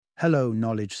Hello,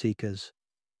 knowledge seekers.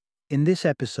 In this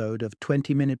episode of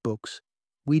 20-Minute Books,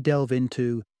 we delve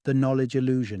into The Knowledge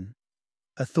Illusion,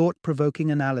 a thought-provoking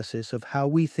analysis of how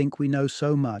we think we know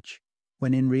so much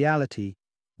when in reality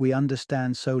we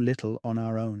understand so little on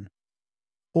our own.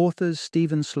 Authors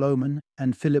Stephen Sloman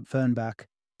and Philip Fernbach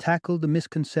tackle the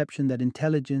misconception that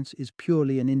intelligence is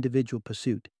purely an individual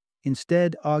pursuit,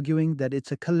 instead arguing that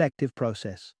it's a collective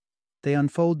process. They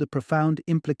unfold the profound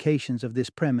implications of this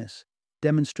premise,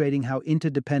 demonstrating how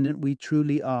interdependent we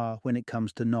truly are when it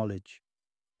comes to knowledge.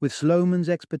 With Sloman's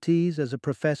expertise as a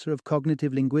professor of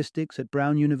cognitive linguistics at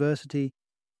Brown University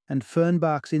and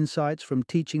Fernbach's insights from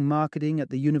teaching marketing at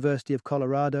the University of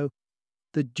Colorado,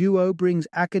 the duo brings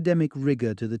academic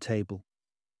rigor to the table.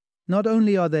 Not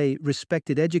only are they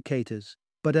respected educators,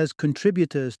 but as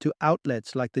contributors to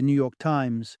outlets like the New York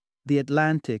Times, The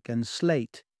Atlantic, and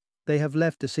Slate, they have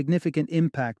left a significant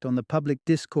impact on the public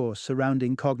discourse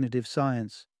surrounding cognitive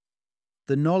science.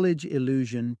 The Knowledge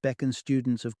Illusion beckons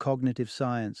students of cognitive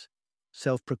science,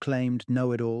 self-proclaimed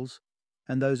know-it-alls,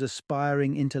 and those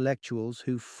aspiring intellectuals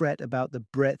who fret about the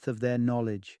breadth of their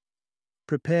knowledge.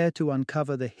 Prepare to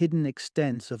uncover the hidden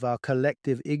extents of our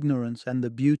collective ignorance and the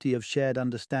beauty of shared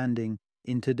understanding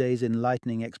in today's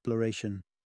enlightening exploration.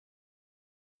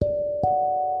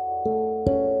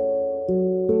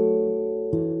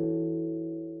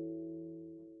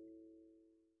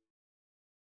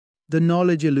 The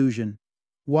Knowledge Illusion: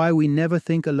 Why We Never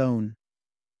Think Alone.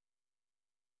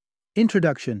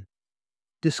 Introduction.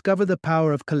 Discover the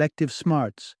power of collective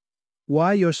smarts.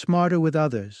 Why you're smarter with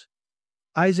others.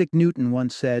 Isaac Newton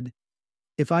once said,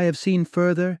 "If I have seen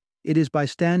further, it is by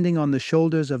standing on the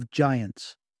shoulders of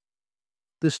giants."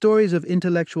 The stories of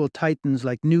intellectual titans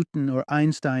like Newton or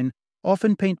Einstein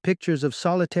often paint pictures of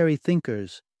solitary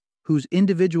thinkers whose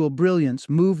individual brilliance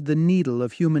moved the needle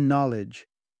of human knowledge.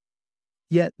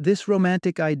 Yet this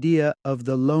romantic idea of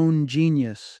the lone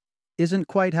genius isn't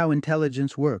quite how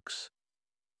intelligence works,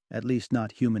 at least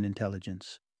not human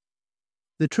intelligence.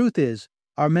 The truth is,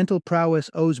 our mental prowess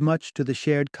owes much to the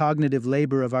shared cognitive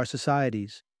labor of our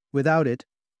societies. Without it,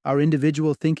 our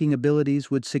individual thinking abilities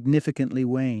would significantly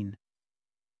wane.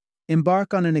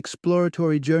 Embark on an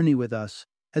exploratory journey with us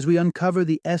as we uncover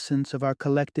the essence of our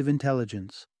collective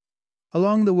intelligence.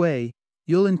 Along the way,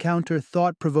 you'll encounter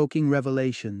thought-provoking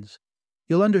revelations.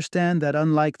 You'll understand that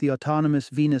unlike the autonomous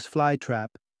Venus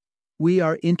flytrap, we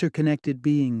are interconnected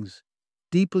beings,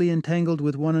 deeply entangled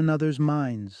with one another's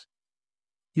minds.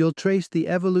 You'll trace the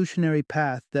evolutionary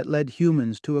path that led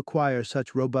humans to acquire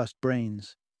such robust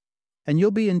brains. And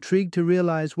you'll be intrigued to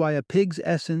realize why a pig's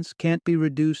essence can't be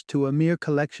reduced to a mere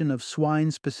collection of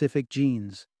swine-specific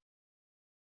genes.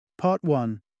 Part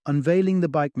 1. Unveiling the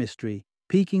bike mystery,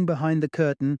 peeking behind the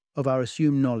curtain of our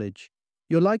assumed knowledge.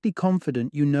 You're likely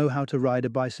confident you know how to ride a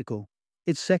bicycle.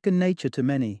 It's second nature to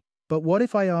many. But what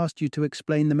if I asked you to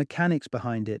explain the mechanics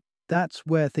behind it? That's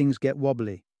where things get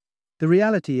wobbly. The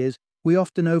reality is, we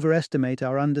often overestimate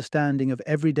our understanding of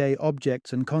everyday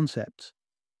objects and concepts.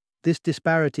 This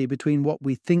disparity between what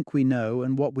we think we know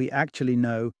and what we actually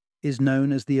know is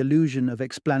known as the illusion of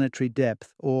explanatory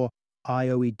depth, or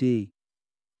IOED.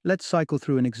 Let's cycle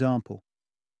through an example.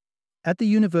 At the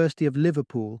University of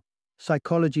Liverpool,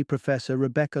 psychology professor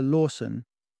Rebecca Lawson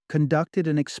conducted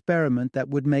an experiment that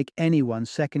would make anyone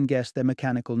second-guess their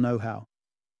mechanical know-how.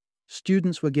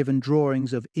 Students were given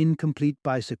drawings of incomplete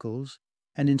bicycles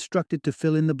and instructed to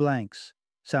fill in the blanks.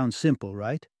 Sounds simple,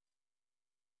 right?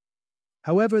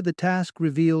 However, the task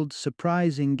revealed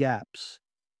surprising gaps.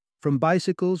 From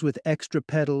bicycles with extra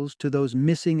pedals to those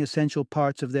missing essential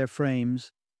parts of their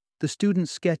frames, the students'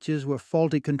 sketches were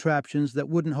faulty contraptions that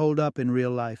wouldn't hold up in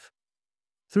real life.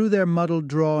 Through their muddled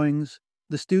drawings,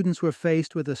 the students were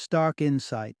faced with a stark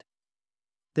insight.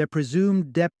 Their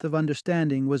presumed depth of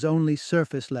understanding was only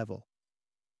surface level.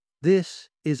 This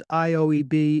is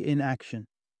IOEB in action,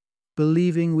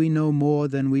 believing we know more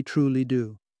than we truly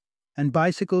do. And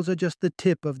bicycles are just the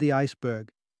tip of the iceberg.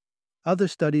 Other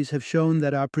studies have shown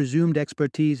that our presumed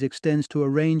expertise extends to a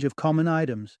range of common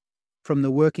items, from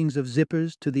the workings of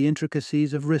zippers to the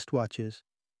intricacies of wristwatches.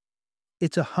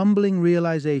 It's a humbling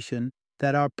realization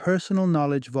that our personal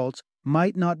knowledge vaults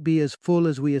might not be as full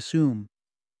as we assume.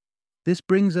 This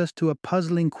brings us to a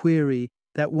puzzling query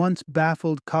that once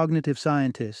baffled cognitive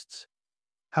scientists.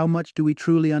 How much do we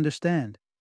truly understand?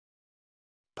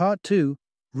 Part 2.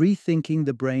 Rethinking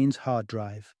the brain's hard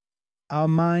drive. Our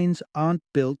minds aren't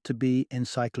built to be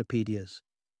encyclopedias.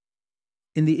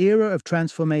 In the era of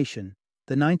transformation,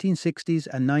 the 1960s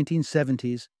and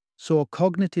 1970s saw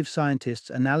cognitive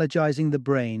scientists analogizing the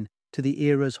brain to the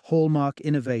era's hallmark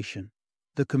innovation,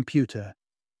 the computer.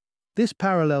 This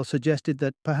parallel suggested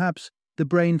that perhaps The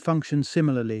brain functions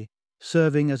similarly,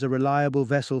 serving as a reliable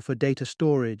vessel for data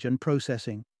storage and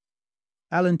processing.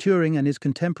 Alan Turing and his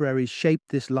contemporaries shaped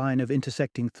this line of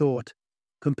intersecting thought,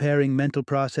 comparing mental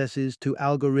processes to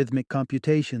algorithmic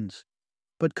computations.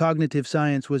 But cognitive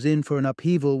science was in for an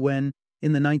upheaval when,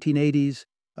 in the 1980s,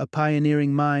 a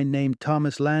pioneering mind named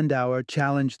Thomas Landauer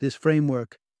challenged this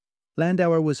framework.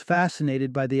 Landauer was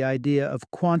fascinated by the idea of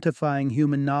quantifying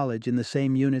human knowledge in the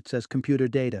same units as computer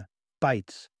data,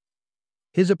 bytes.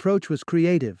 His approach was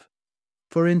creative.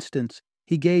 For instance,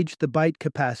 he gauged the byte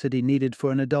capacity needed for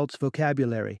an adult's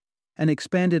vocabulary and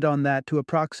expanded on that to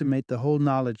approximate the whole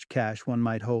knowledge cache one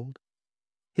might hold.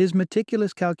 His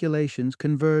meticulous calculations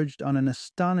converged on an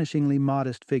astonishingly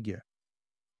modest figure,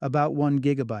 about 1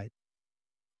 gigabyte.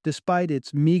 Despite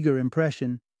its meager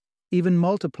impression, even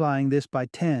multiplying this by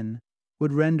 10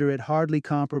 would render it hardly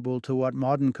comparable to what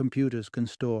modern computers can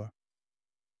store.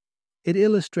 It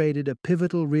illustrated a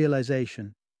pivotal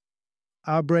realization.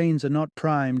 Our brains are not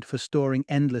primed for storing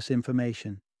endless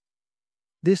information.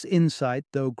 This insight,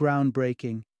 though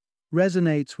groundbreaking,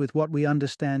 resonates with what we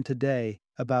understand today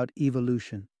about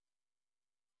evolution.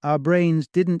 Our brains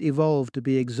didn't evolve to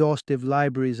be exhaustive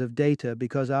libraries of data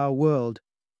because our world,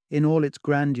 in all its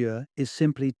grandeur, is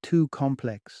simply too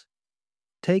complex.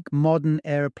 Take modern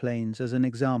airplanes as an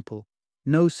example.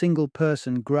 No single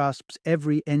person grasps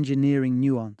every engineering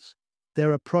nuance.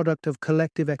 They're a product of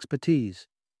collective expertise.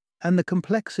 And the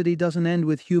complexity doesn't end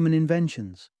with human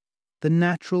inventions. The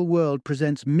natural world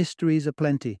presents mysteries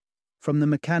aplenty, from the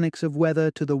mechanics of weather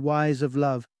to the whys of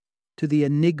love, to the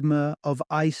enigma of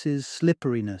ice's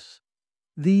slipperiness.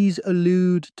 These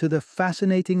allude to the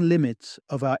fascinating limits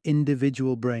of our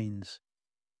individual brains.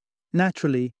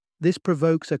 Naturally, this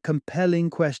provokes a compelling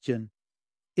question.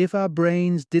 If our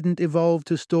brains didn't evolve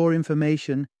to store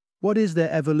information, what is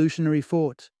their evolutionary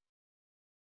fort?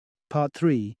 Part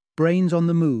 3. Brains on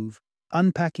the Move,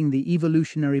 Unpacking the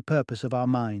Evolutionary Purpose of Our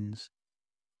Minds.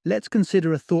 Let's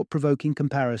consider a thought-provoking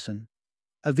comparison.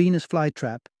 A Venus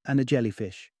flytrap and a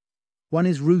jellyfish. One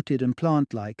is rooted and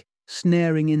plant-like,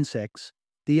 snaring insects.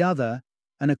 The other,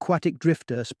 an aquatic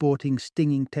drifter sporting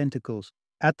stinging tentacles.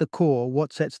 At the core,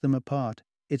 what sets them apart?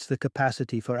 It's the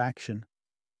capacity for action.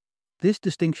 This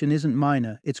distinction isn't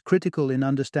minor, it's critical in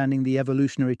understanding the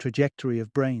evolutionary trajectory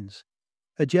of brains.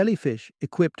 A jellyfish,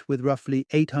 equipped with roughly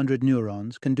 800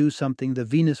 neurons, can do something the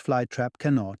Venus flytrap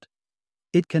cannot.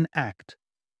 It can act.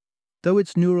 Though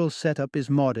its neural setup is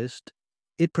modest,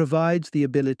 it provides the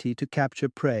ability to capture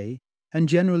prey and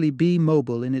generally be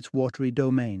mobile in its watery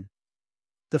domain.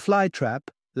 The flytrap,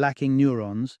 lacking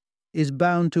neurons, is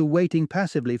bound to waiting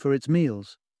passively for its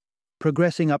meals.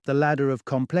 Progressing up the ladder of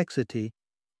complexity,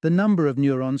 the number of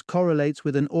neurons correlates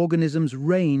with an organism's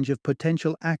range of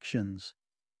potential actions.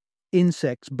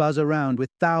 Insects buzz around with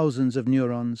thousands of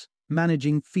neurons,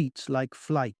 managing feats like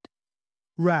flight.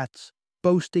 Rats,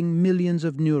 boasting millions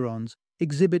of neurons,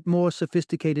 exhibit more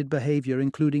sophisticated behavior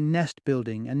including nest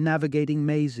building and navigating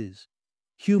mazes.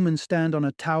 Humans stand on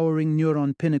a towering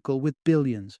neuron pinnacle with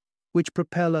billions, which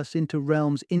propel us into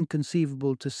realms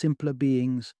inconceivable to simpler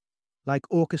beings, like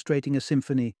orchestrating a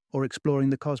symphony or exploring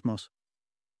the cosmos.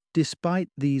 Despite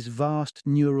these vast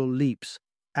neural leaps,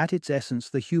 at its essence,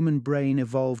 the human brain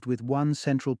evolved with one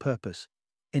central purpose,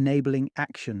 enabling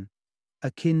action,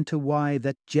 akin to why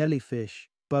that jellyfish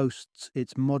boasts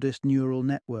its modest neural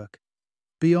network.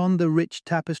 Beyond the rich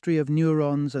tapestry of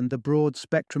neurons and the broad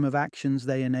spectrum of actions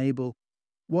they enable,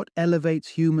 what elevates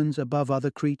humans above other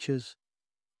creatures?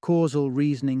 Causal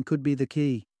reasoning could be the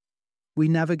key. We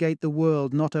navigate the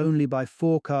world not only by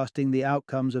forecasting the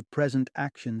outcomes of present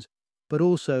actions, but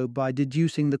also by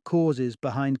deducing the causes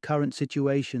behind current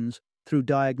situations through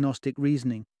diagnostic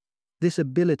reasoning. This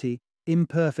ability,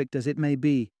 imperfect as it may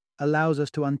be, allows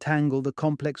us to untangle the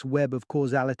complex web of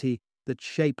causality that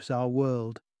shapes our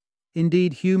world.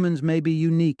 Indeed, humans may be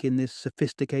unique in this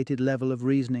sophisticated level of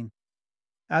reasoning.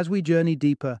 As we journey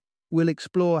deeper, we'll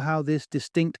explore how this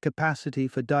distinct capacity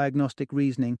for diagnostic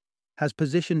reasoning has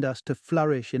positioned us to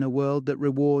flourish in a world that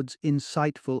rewards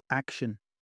insightful action.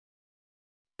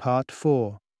 Part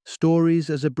 4. Stories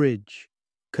as a Bridge,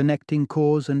 Connecting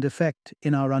Cause and Effect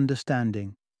in Our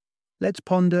Understanding. Let's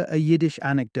ponder a Yiddish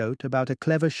anecdote about a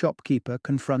clever shopkeeper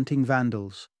confronting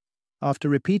vandals. After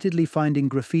repeatedly finding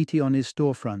graffiti on his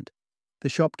storefront, the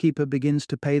shopkeeper begins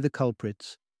to pay the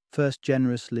culprits, first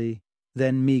generously,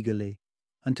 then meagerly,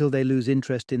 until they lose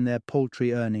interest in their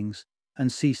paltry earnings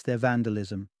and cease their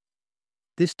vandalism.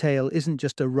 This tale isn't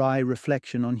just a wry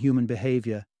reflection on human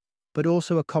behavior, but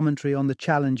also a commentary on the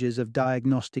challenges of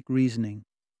diagnostic reasoning,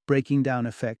 breaking down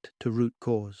effect to root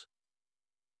cause.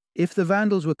 If the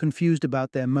vandals were confused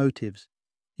about their motives,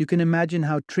 you can imagine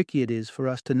how tricky it is for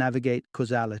us to navigate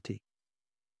causality.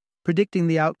 Predicting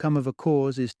the outcome of a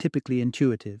cause is typically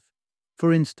intuitive.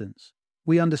 For instance,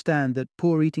 we understand that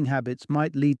poor eating habits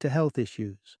might lead to health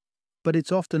issues, but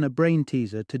it's often a brain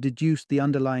teaser to deduce the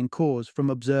underlying cause from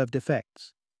observed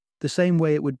effects, the same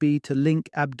way it would be to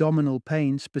link abdominal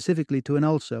pain specifically to an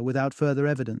ulcer without further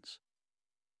evidence.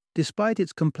 Despite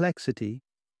its complexity,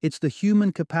 it's the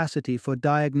human capacity for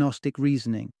diagnostic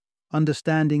reasoning,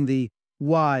 understanding the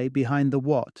why behind the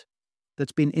what,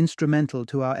 that's been instrumental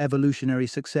to our evolutionary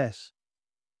success.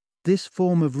 This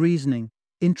form of reasoning,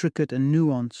 intricate and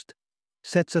nuanced,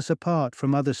 sets us apart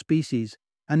from other species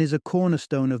and is a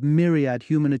cornerstone of myriad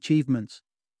human achievements,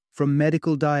 from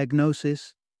medical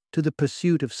diagnosis to the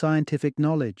pursuit of scientific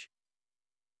knowledge.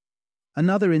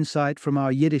 Another insight from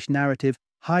our Yiddish narrative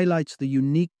highlights the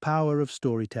unique power of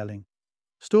storytelling.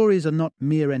 Stories are not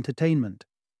mere entertainment.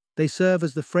 They serve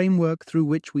as the framework through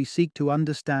which we seek to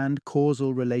understand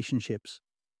causal relationships.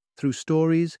 Through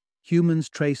stories, humans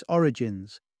trace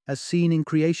origins, as seen in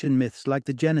creation myths like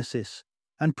the Genesis,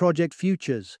 and project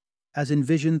futures, as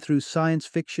envisioned through science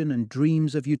fiction and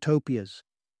dreams of utopias.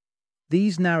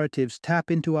 These narratives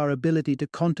tap into our ability to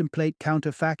contemplate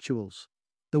counterfactuals,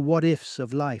 the what-ifs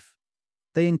of life.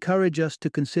 They encourage us to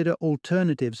consider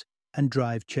alternatives and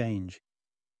drive change.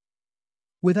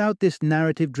 Without this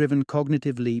narrative-driven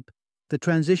cognitive leap, the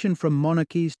transition from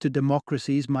monarchies to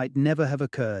democracies might never have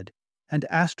occurred, and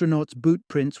astronauts' boot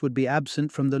prints would be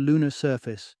absent from the lunar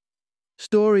surface.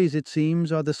 Stories, it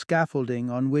seems, are the scaffolding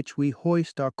on which we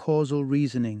hoist our causal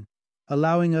reasoning,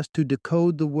 allowing us to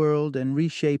decode the world and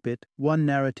reshape it one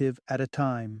narrative at a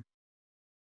time.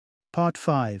 Part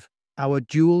 5. Our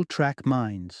Dual-Track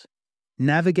Minds.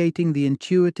 Navigating the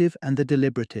Intuitive and the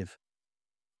Deliberative.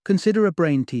 Consider a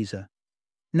brain teaser.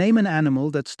 Name an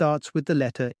animal that starts with the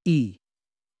letter E.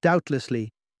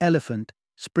 Doubtlessly, elephant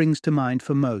springs to mind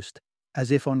for most,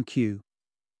 as if on cue.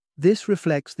 This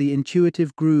reflects the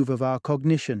intuitive groove of our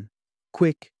cognition,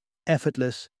 quick,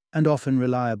 effortless, and often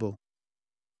reliable.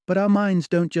 But our minds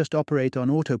don't just operate on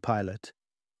autopilot.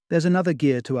 There's another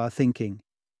gear to our thinking: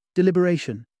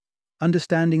 deliberation.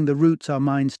 Understanding the routes our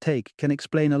minds take can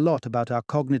explain a lot about our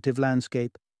cognitive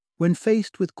landscape. When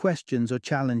faced with questions or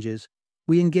challenges,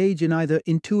 we engage in either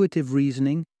intuitive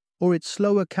reasoning or its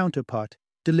slower counterpart,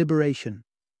 deliberation.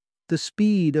 The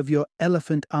speed of your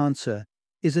elephant answer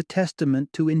is a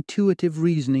testament to intuitive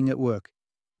reasoning at work,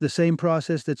 the same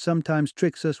process that sometimes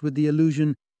tricks us with the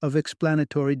illusion of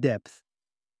explanatory depth.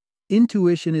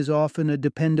 Intuition is often a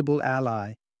dependable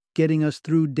ally, getting us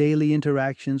through daily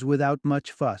interactions without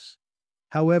much fuss.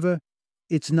 However,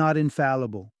 it's not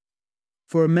infallible.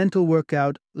 For a mental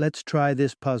workout, let's try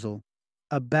this puzzle.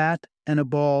 A bat and a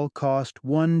ball cost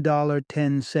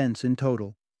 $1.10 in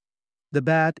total. The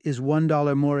bat is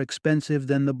 $1 more expensive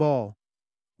than the ball.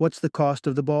 What's the cost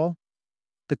of the ball?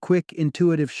 The quick,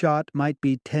 intuitive shot might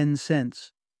be 10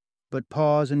 cents. But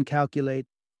pause and calculate,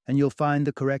 and you'll find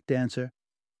the correct answer: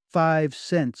 5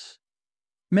 cents.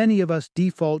 Many of us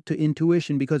default to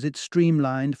intuition because it's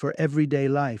streamlined for everyday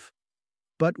life.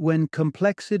 But when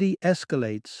complexity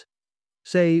escalates,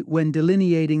 say when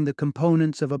delineating the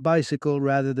components of a bicycle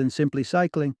rather than simply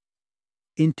cycling,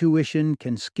 intuition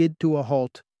can skid to a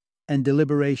halt, and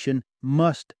deliberation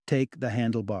must take the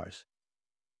handlebars.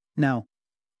 Now,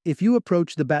 if you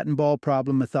approach the bat and ball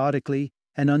problem methodically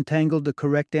and untangled the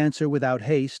correct answer without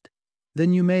haste,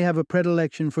 then you may have a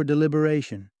predilection for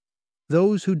deliberation.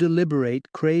 Those who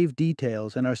deliberate crave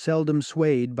details and are seldom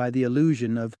swayed by the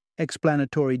illusion of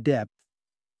explanatory depth.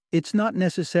 It's not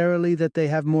necessarily that they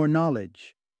have more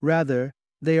knowledge. Rather,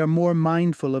 they are more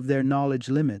mindful of their knowledge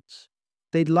limits.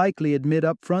 They'd likely admit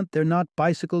up front they're not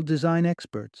bicycle design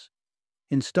experts.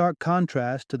 In stark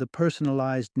contrast to the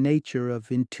personalized nature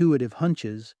of intuitive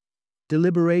hunches,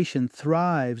 deliberation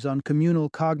thrives on communal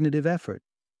cognitive effort.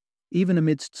 Even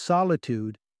amidst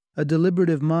solitude, a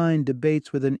deliberative mind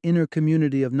debates with an inner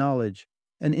community of knowledge,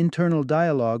 an internal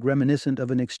dialogue reminiscent of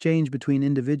an exchange between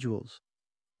individuals.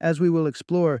 As we will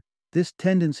explore, this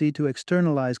tendency to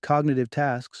externalize cognitive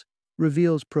tasks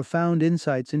reveals profound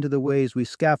insights into the ways we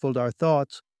scaffold our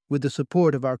thoughts with the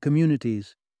support of our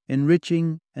communities,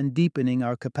 enriching and deepening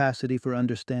our capacity for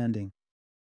understanding.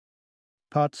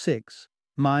 Part 6.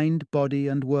 Mind, Body,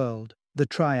 and World, the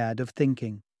Triad of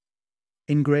Thinking.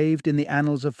 Engraved in the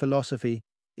annals of philosophy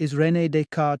is René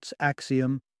Descartes'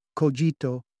 axiom,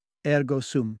 cogito, ergo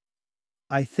sum.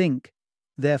 I think,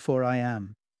 therefore I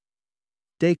am.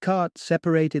 Descartes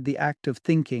separated the act of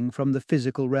thinking from the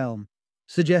physical realm,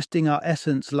 suggesting our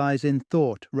essence lies in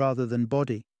thought rather than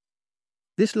body.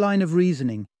 This line of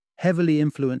reasoning heavily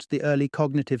influenced the early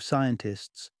cognitive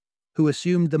scientists, who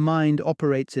assumed the mind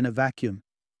operates in a vacuum,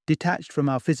 detached from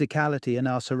our physicality and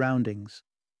our surroundings.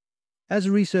 As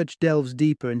research delves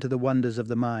deeper into the wonders of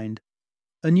the mind,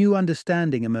 a new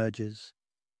understanding emerges.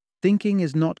 Thinking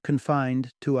is not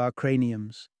confined to our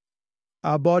craniums.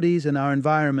 Our bodies and our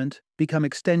environment become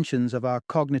extensions of our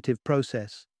cognitive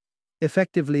process,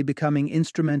 effectively becoming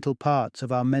instrumental parts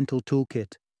of our mental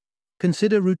toolkit.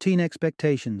 Consider routine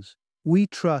expectations. We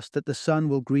trust that the sun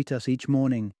will greet us each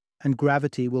morning and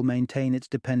gravity will maintain its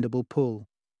dependable pull.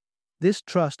 This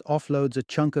trust offloads a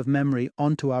chunk of memory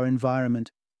onto our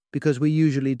environment because we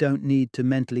usually don't need to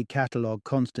mentally catalog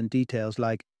constant details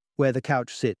like where the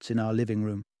couch sits in our living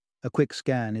room. A quick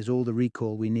scan is all the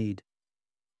recall we need.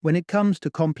 When it comes to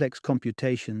complex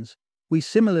computations, we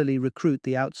similarly recruit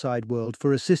the outside world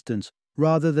for assistance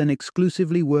rather than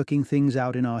exclusively working things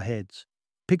out in our heads.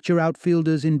 Picture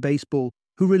outfielders in baseball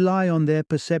who rely on their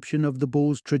perception of the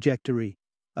ball's trajectory,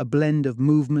 a blend of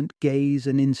movement, gaze,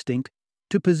 and instinct,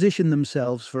 to position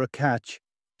themselves for a catch,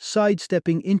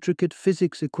 sidestepping intricate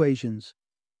physics equations.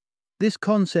 This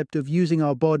concept of using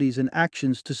our bodies and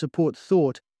actions to support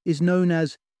thought is known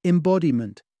as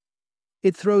embodiment.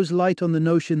 It throws light on the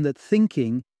notion that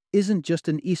thinking isn't just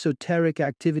an esoteric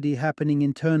activity happening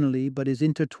internally but is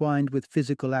intertwined with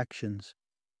physical actions.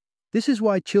 This is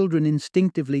why children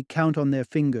instinctively count on their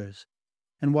fingers,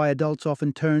 and why adults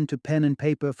often turn to pen and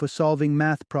paper for solving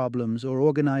math problems or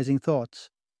organizing thoughts.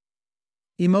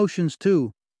 Emotions,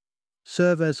 too,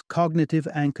 serve as cognitive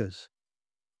anchors.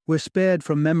 We're spared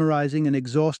from memorizing an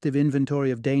exhaustive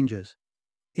inventory of dangers.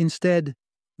 Instead,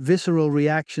 visceral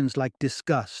reactions like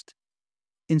disgust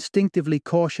instinctively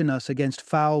caution us against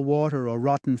foul water or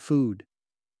rotten food.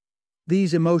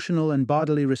 These emotional and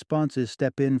bodily responses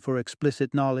step in for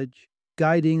explicit knowledge,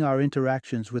 guiding our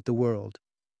interactions with the world.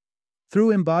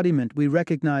 Through embodiment, we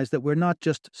recognize that we're not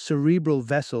just cerebral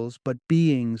vessels, but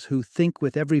beings who think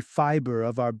with every fiber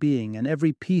of our being and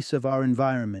every piece of our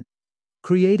environment,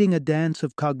 creating a dance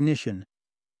of cognition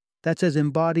that's as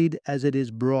embodied as it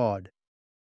is broad.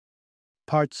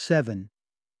 Part 7.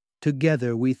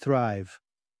 Together We Thrive.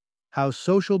 How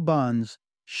Social Bonds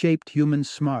Shaped Human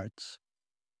Smarts.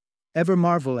 Ever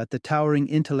marvel at the towering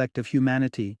intellect of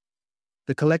humanity,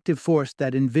 the collective force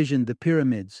that envisioned the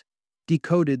pyramids,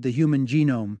 decoded the human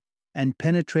genome, and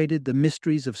penetrated the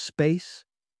mysteries of space?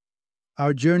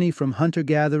 Our journey from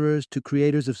hunter-gatherers to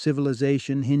creators of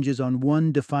civilization hinges on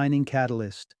one defining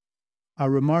catalyst: our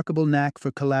remarkable knack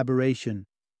for collaboration,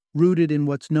 rooted in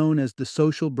what's known as the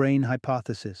social brain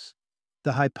hypothesis.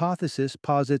 The hypothesis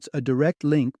posits a direct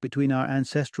link between our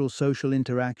ancestral social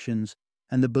interactions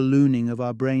and the ballooning of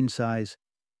our brain size.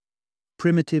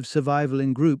 Primitive survival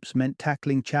in groups meant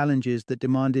tackling challenges that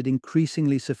demanded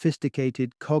increasingly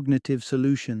sophisticated cognitive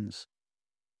solutions.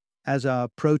 As our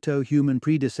proto-human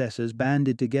predecessors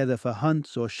banded together for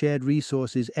hunts or shared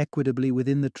resources equitably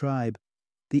within the tribe,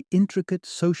 the intricate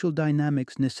social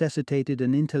dynamics necessitated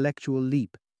an intellectual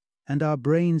leap, and our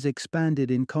brains expanded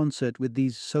in concert with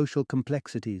these social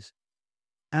complexities.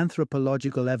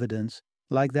 Anthropological evidence,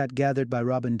 like that gathered by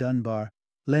Robin Dunbar,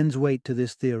 lends weight to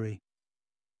this theory.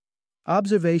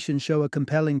 Observations show a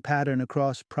compelling pattern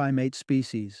across primate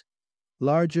species.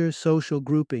 Larger social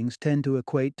groupings tend to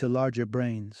equate to larger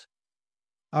brains.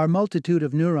 Our multitude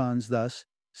of neurons, thus,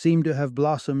 seem to have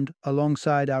blossomed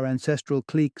alongside our ancestral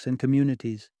cliques and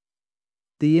communities.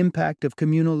 The impact of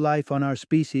communal life on our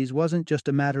species wasn't just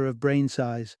a matter of brain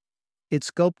size. It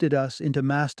sculpted us into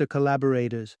master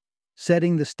collaborators,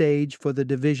 setting the stage for the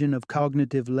division of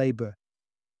cognitive labor.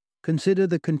 Consider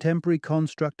the contemporary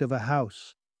construct of a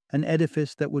house, an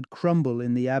edifice that would crumble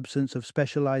in the absence of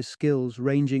specialized skills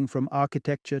ranging from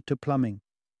architecture to plumbing.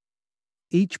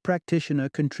 Each practitioner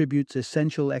contributes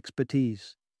essential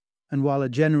expertise, and while a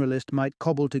generalist might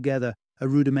cobble together a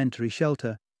rudimentary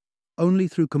shelter, only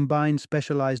through combined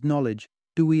specialized knowledge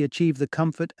do we achieve the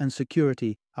comfort and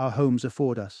security our homes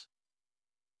afford us.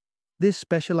 This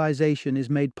specialization is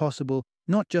made possible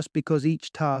not just because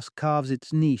each task carves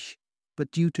its niche,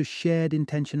 but due to shared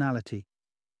intentionality.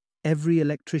 Every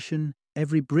electrician,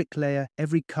 every bricklayer,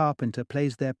 every carpenter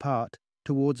plays their part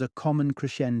towards a common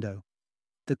crescendo: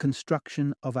 the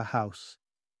construction of a house.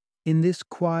 In this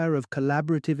choir of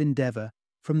collaborative endeavor,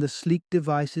 from the sleek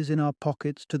devices in our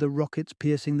pockets to the rockets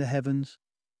piercing the heavens,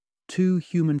 two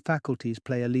human faculties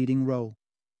play a leading role: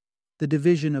 the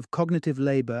division of cognitive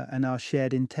labor and our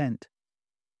shared intent.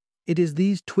 It is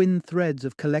these twin threads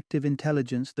of collective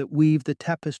intelligence that weave the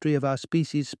tapestry of our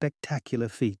species' spectacular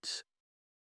feats.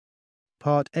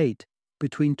 Part 8.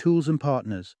 Between Tools and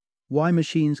Partners. Why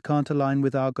Machines Can't Align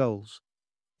with Our Goals.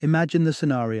 Imagine the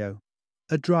scenario: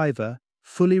 a driver,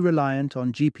 fully reliant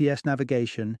on GPS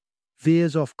navigation,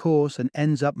 veers off course and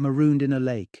ends up marooned in a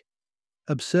lake.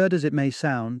 Absurd as it may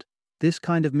sound, this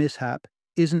kind of mishap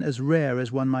isn't as rare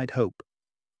as one might hope.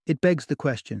 It begs the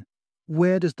question,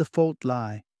 where does the fault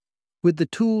lie? With the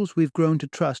tools we've grown to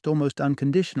trust almost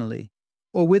unconditionally,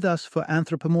 or with us for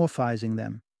anthropomorphizing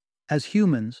them? As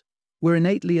humans, we're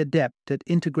innately adept at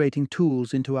integrating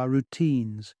tools into our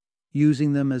routines,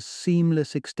 using them as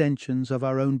seamless extensions of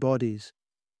our own bodies.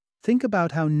 Think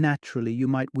about how naturally you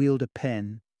might wield a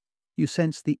pen. You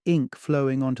sense the ink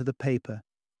flowing onto the paper,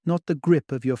 not the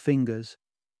grip of your fingers.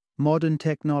 Modern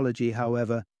technology,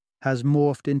 however, has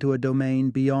morphed into a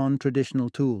domain beyond traditional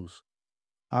tools.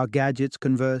 Our gadgets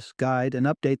converse, guide, and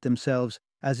update themselves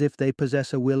as if they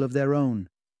possess a will of their own,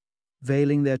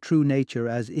 veiling their true nature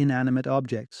as inanimate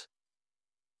objects.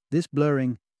 This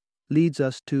blurring leads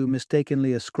us to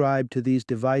mistakenly ascribe to these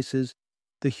devices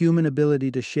the human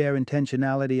ability to share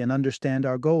intentionality and understand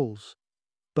our goals.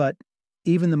 But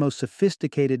even the most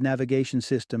sophisticated navigation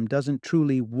system doesn't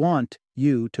truly want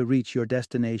you to reach your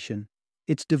destination.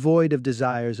 It's devoid of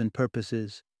desires and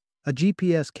purposes. A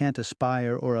GPS can't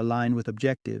aspire or align with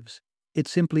objectives. It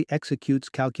simply executes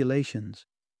calculations.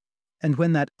 And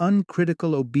when that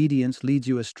uncritical obedience leads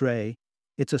you astray,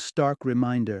 it's a stark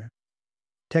reminder.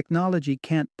 Technology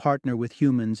can't partner with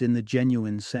humans in the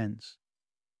genuine sense.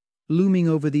 Looming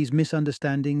over these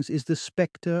misunderstandings is the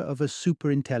specter of a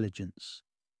superintelligence,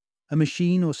 a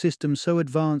machine or system so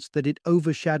advanced that it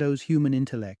overshadows human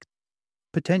intellect,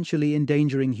 potentially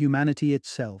endangering humanity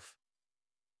itself.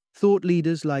 Thought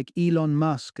leaders like Elon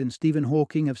Musk and Stephen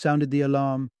Hawking have sounded the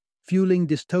alarm, fueling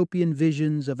dystopian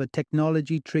visions of a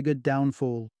technology-triggered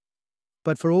downfall.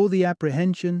 But for all the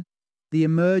apprehension, the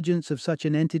emergence of such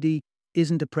an entity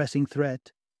isn't a pressing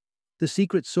threat. The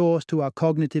secret source to our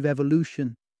cognitive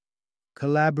evolution,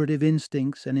 collaborative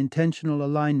instincts, and intentional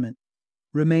alignment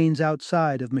remains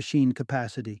outside of machine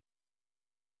capacity.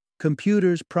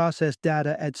 Computers process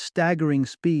data at staggering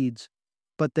speeds,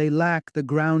 but they lack the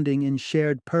grounding in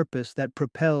shared purpose that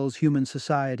propels human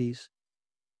societies.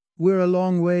 We're a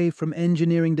long way from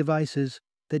engineering devices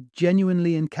that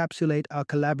genuinely encapsulate our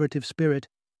collaborative spirit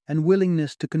and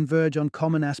willingness to converge on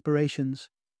common aspirations.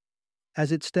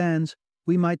 As it stands,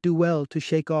 we might do well to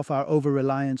shake off our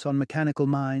over-reliance on mechanical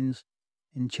minds,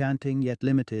 enchanting yet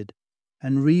limited,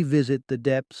 and revisit the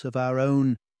depths of our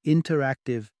own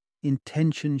interactive,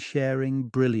 intention-sharing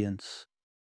brilliance.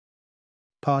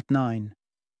 Part 9.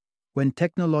 When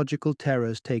technological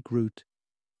terrors take root,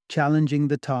 challenging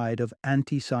the tide of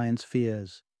anti-science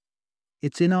fears.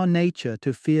 It's in our nature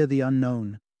to fear the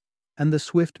unknown, and the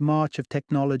swift march of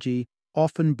technology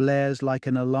often blares like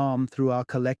an alarm through our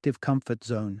collective comfort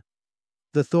zone.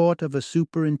 The thought of a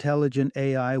super-intelligent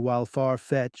AI, while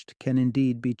far-fetched, can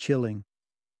indeed be chilling.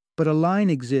 But a line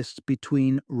exists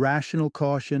between rational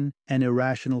caution and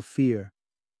irrational fear,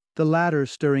 the latter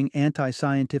stirring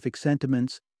anti-scientific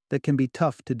sentiments that can be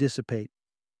tough to dissipate.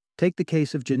 Take the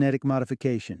case of genetic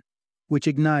modification, which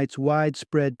ignites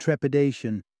widespread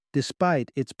trepidation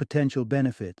despite its potential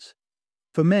benefits.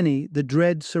 For many, the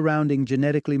dread surrounding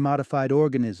genetically modified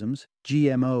organisms,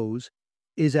 GMOs,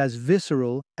 is as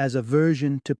visceral as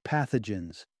aversion to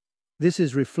pathogens. This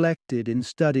is reflected in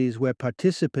studies where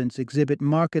participants exhibit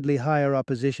markedly higher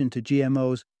opposition to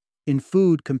GMOs in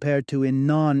food compared to in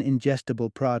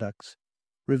non-ingestible products,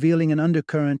 revealing an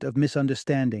undercurrent of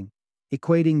misunderstanding,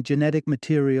 equating genetic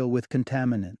material with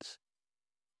contaminants.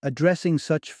 Addressing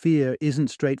such fear isn't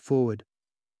straightforward.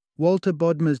 Walter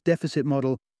Bodmer's deficit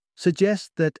model suggests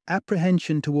that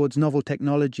apprehension towards novel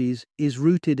technologies is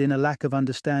rooted in a lack of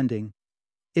understanding.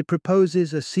 It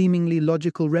proposes a seemingly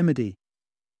logical remedy: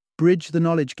 bridge the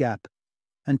knowledge gap,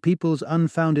 and people's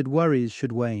unfounded worries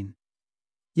should wane.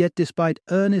 Yet despite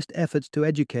earnest efforts to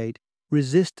educate,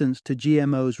 resistance to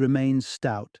GMOs remains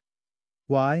stout.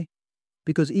 Why?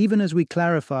 Because even as we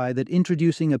clarify that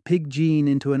introducing a pig gene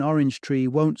into an orange tree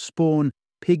won't spawn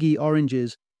piggy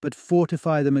oranges but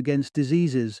fortify them against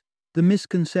diseases, the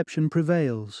misconception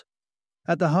prevails.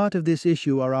 At the heart of this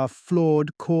issue are our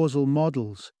flawed causal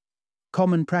models.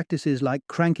 Common practices like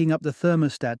cranking up the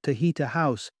thermostat to heat a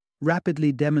house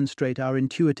rapidly demonstrate our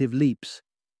intuitive leaps.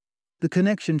 The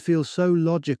connection feels so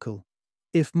logical.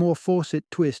 If more faucet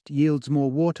twist yields more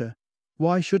water,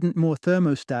 why shouldn't more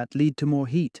thermostat lead to more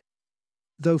heat?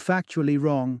 Though factually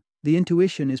wrong, the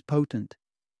intuition is potent.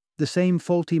 The same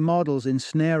faulty models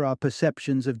ensnare our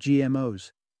perceptions of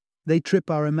GMOs. They trip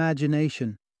our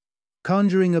imagination,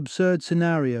 conjuring absurd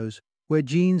scenarios where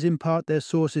genes impart their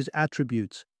source's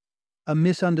attributes, a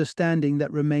misunderstanding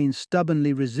that remains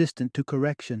stubbornly resistant to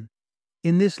correction.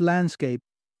 In this landscape,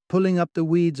 pulling up the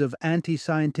weeds of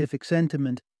anti-scientific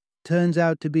sentiment turns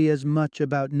out to be as much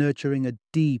about nurturing a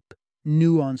deep,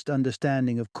 nuanced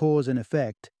understanding of cause and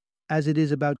effect as it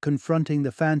is about confronting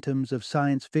the phantoms of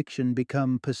science fiction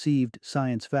become perceived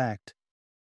science fact.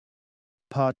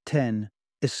 Part 10.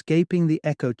 Escaping the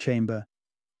Echo Chamber.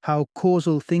 How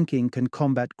Causal Thinking Can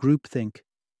Combat Groupthink.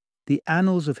 The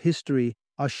annals of history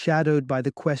are shadowed by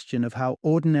the question of how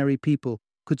ordinary people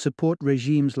could support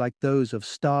regimes like those of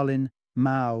Stalin,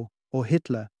 Mao, or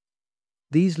Hitler.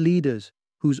 These leaders,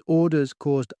 whose orders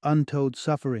caused untold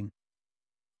suffering,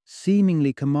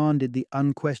 seemingly commanded the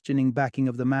unquestioning backing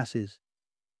of the masses.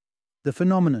 The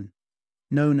phenomenon,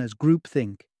 known as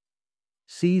groupthink,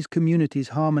 sees communities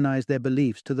harmonize their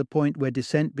beliefs to the point where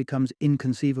dissent becomes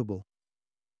inconceivable.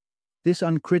 This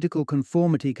uncritical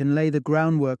conformity can lay the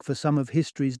groundwork for some of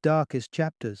history's darkest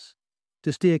chapters.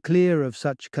 To steer clear of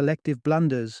such collective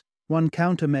blunders, one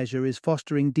countermeasure is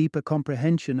fostering deeper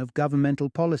comprehension of governmental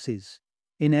policies.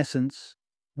 In essence,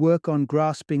 work on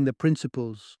grasping the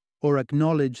principles or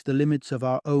acknowledge the limits of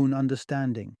our own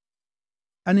understanding.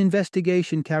 An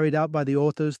investigation carried out by the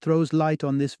authors throws light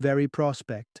on this very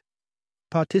prospect.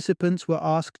 Participants were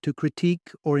asked to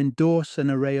critique or endorse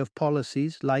an array of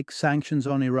policies like sanctions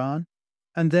on Iran,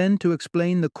 and then to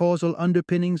explain the causal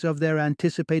underpinnings of their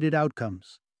anticipated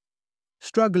outcomes.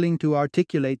 Struggling to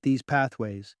articulate these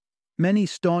pathways, many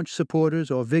staunch supporters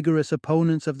or vigorous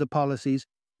opponents of the policies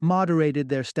moderated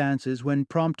their stances when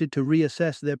prompted to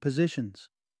reassess their positions.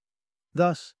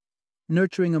 Thus,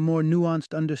 nurturing a more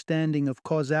nuanced understanding of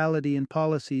causality in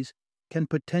policies can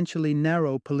potentially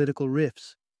narrow political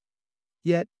rifts.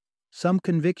 Yet, some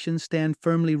convictions stand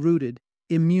firmly rooted,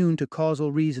 immune to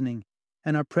causal reasoning,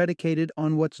 and are predicated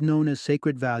on what's known as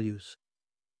sacred values.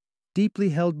 Deeply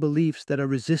held beliefs that are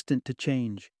resistant to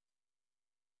change.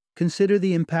 Consider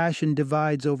the impassioned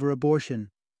divides over abortion.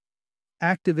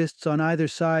 Activists on either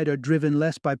side are driven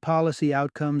less by policy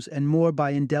outcomes and more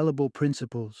by indelible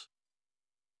principles.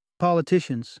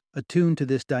 Politicians, attuned to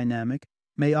this dynamic,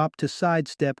 may opt to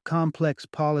sidestep complex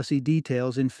policy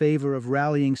details in favor of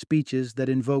rallying speeches that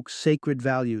invoke sacred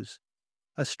values,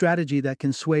 a strategy that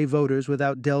can sway voters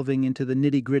without delving into the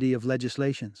nitty-gritty of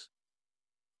legislations.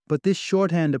 But this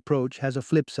shorthand approach has a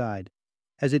flip side,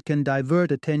 as it can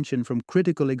divert attention from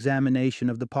critical examination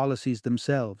of the policies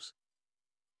themselves.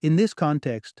 In this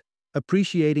context,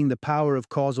 appreciating the power of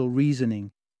causal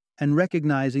reasoning and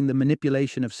recognizing the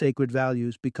manipulation of sacred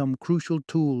values become crucial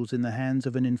tools in the hands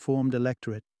of an informed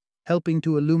electorate, helping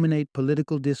to illuminate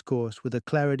political discourse with a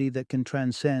clarity that can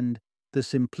transcend the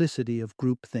simplicity of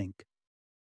groupthink.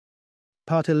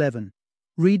 Part 11.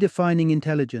 Redefining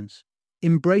Intelligence.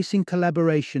 Embracing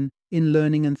Collaboration in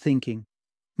Learning and Thinking.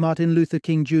 Martin Luther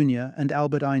King Jr. and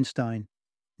Albert Einstein.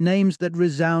 Names that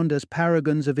resound as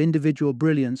paragons of individual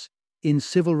brilliance in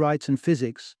civil rights and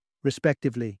physics,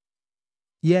 respectively.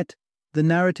 Yet, the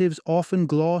narratives often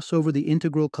gloss over the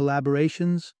integral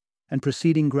collaborations and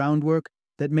preceding groundwork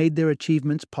that made their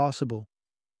achievements possible.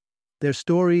 Their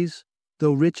stories,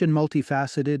 though rich and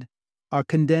multifaceted, are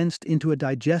condensed into a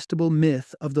digestible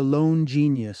myth of the lone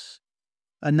genius,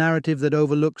 a narrative that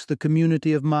overlooks the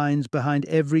community of minds behind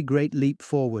every great leap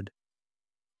forward.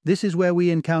 This is where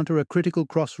we encounter a critical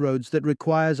crossroads that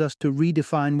requires us to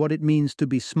redefine what it means to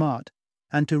be smart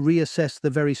and to reassess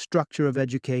the very structure of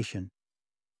education.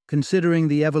 Considering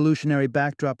the evolutionary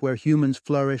backdrop where humans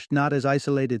flourished not as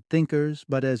isolated thinkers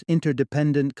but as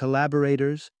interdependent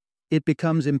collaborators, it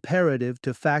becomes imperative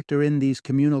to factor in these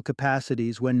communal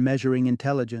capacities when measuring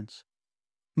intelligence.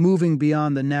 Moving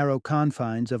beyond the narrow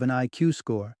confines of an IQ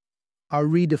score, our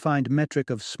redefined metric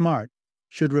of SMART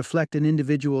should reflect an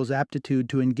individual's aptitude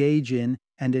to engage in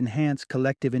and enhance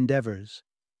collective endeavors.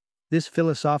 This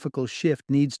philosophical shift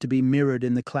needs to be mirrored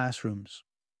in the classrooms.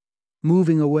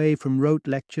 Moving away from rote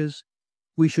lectures,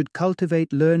 we should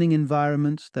cultivate learning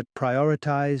environments that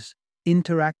prioritize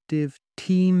interactive,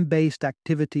 team-based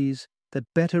activities that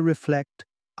better reflect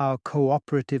our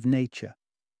cooperative nature.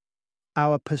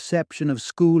 Our perception of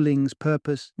schooling's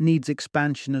purpose needs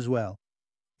expansion as well.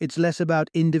 It's less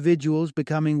about individuals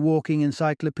becoming walking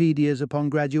encyclopedias upon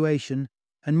graduation,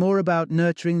 and more about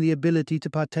nurturing the ability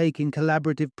to partake in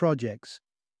collaborative projects.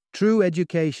 True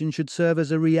education should serve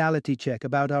as a reality check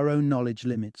about our own knowledge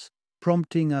limits,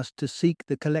 prompting us to seek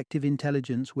the collective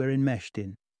intelligence we're enmeshed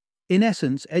in. In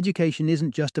essence, education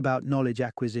isn't just about knowledge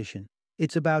acquisition.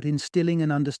 It's about instilling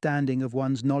an understanding of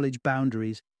one's knowledge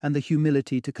boundaries and the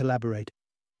humility to collaborate.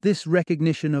 This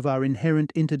recognition of our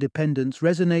inherent interdependence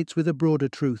resonates with a broader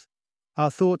truth.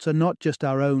 Our thoughts are not just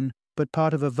our own, but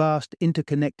part of a vast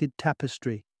interconnected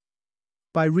tapestry.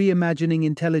 By reimagining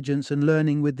intelligence and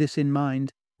learning with this in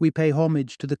mind, we pay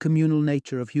homage to the communal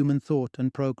nature of human thought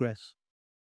and progress.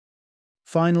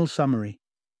 Final summary.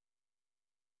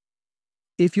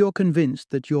 If you're convinced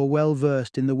that you're well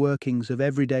versed in the workings of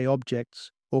everyday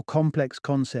objects or complex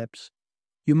concepts,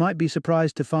 you might be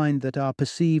surprised to find that our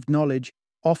perceived knowledge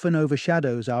often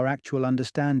overshadows our actual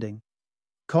understanding.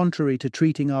 Contrary to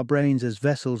treating our brains as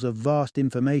vessels of vast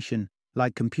information,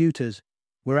 like computers,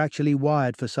 we're actually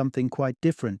wired for something quite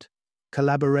different: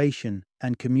 collaboration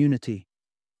and community.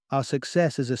 Our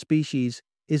success as a species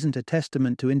isn't a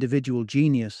testament to individual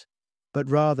genius, but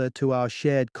rather to our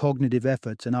shared cognitive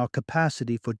efforts and our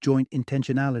capacity for joint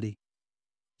intentionality.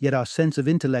 Yet our sense of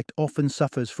intellect often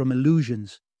suffers from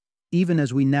illusions, even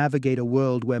as we navigate a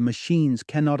world where machines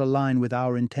cannot align with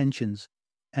our intentions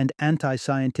and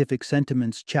anti-scientific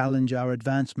sentiments challenge our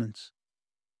advancements.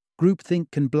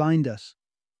 Groupthink can blind us,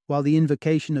 while the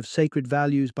invocation of sacred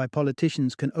values by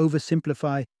politicians can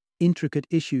oversimplify intricate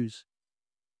issues.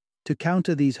 To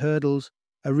counter these hurdles,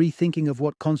 a rethinking of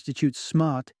what constitutes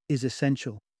smart is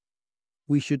essential.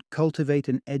 We should cultivate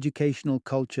an educational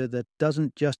culture that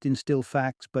doesn't just instill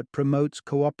facts but promotes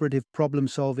cooperative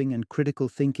problem-solving and critical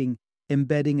thinking,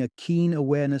 embedding a keen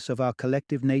awareness of our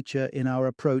collective nature in our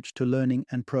approach to learning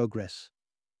and progress.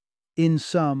 In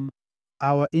sum,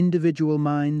 our individual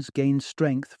minds gain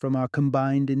strength from our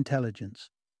combined intelligence.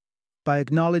 By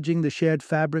acknowledging the shared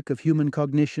fabric of human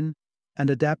cognition and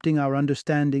adapting our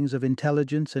understandings of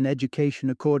intelligence and education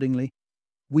accordingly,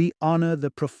 we honor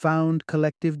the profound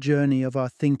collective journey of our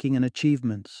thinking and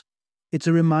achievements. It's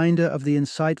a reminder of the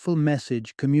insightful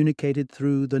message communicated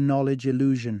through the knowledge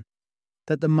illusion,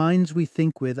 that the minds we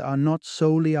think with are not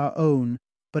solely our own,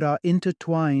 but are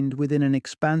intertwined within an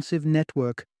expansive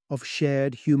network of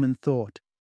shared human thought.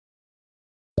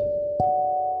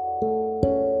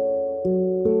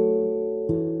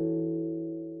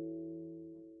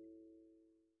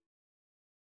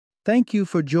 Thank you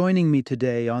for joining me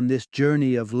today on this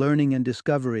journey of learning and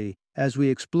discovery as we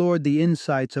explored the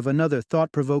insights of another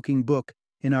thought-provoking book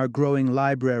in our growing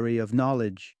library of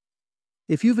knowledge.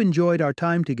 If you've enjoyed our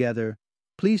time together,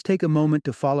 please take a moment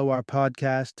to follow our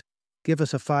podcast, give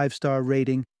us a 5-star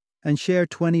rating, and share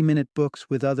 20-minute books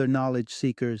with other knowledge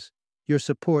seekers. Your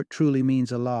support truly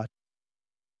means a lot.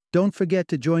 Don't forget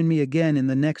to join me again in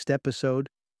the next episode,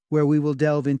 where we will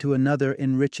delve into another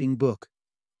enriching book.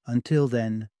 Until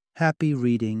then, happy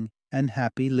reading and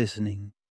happy listening.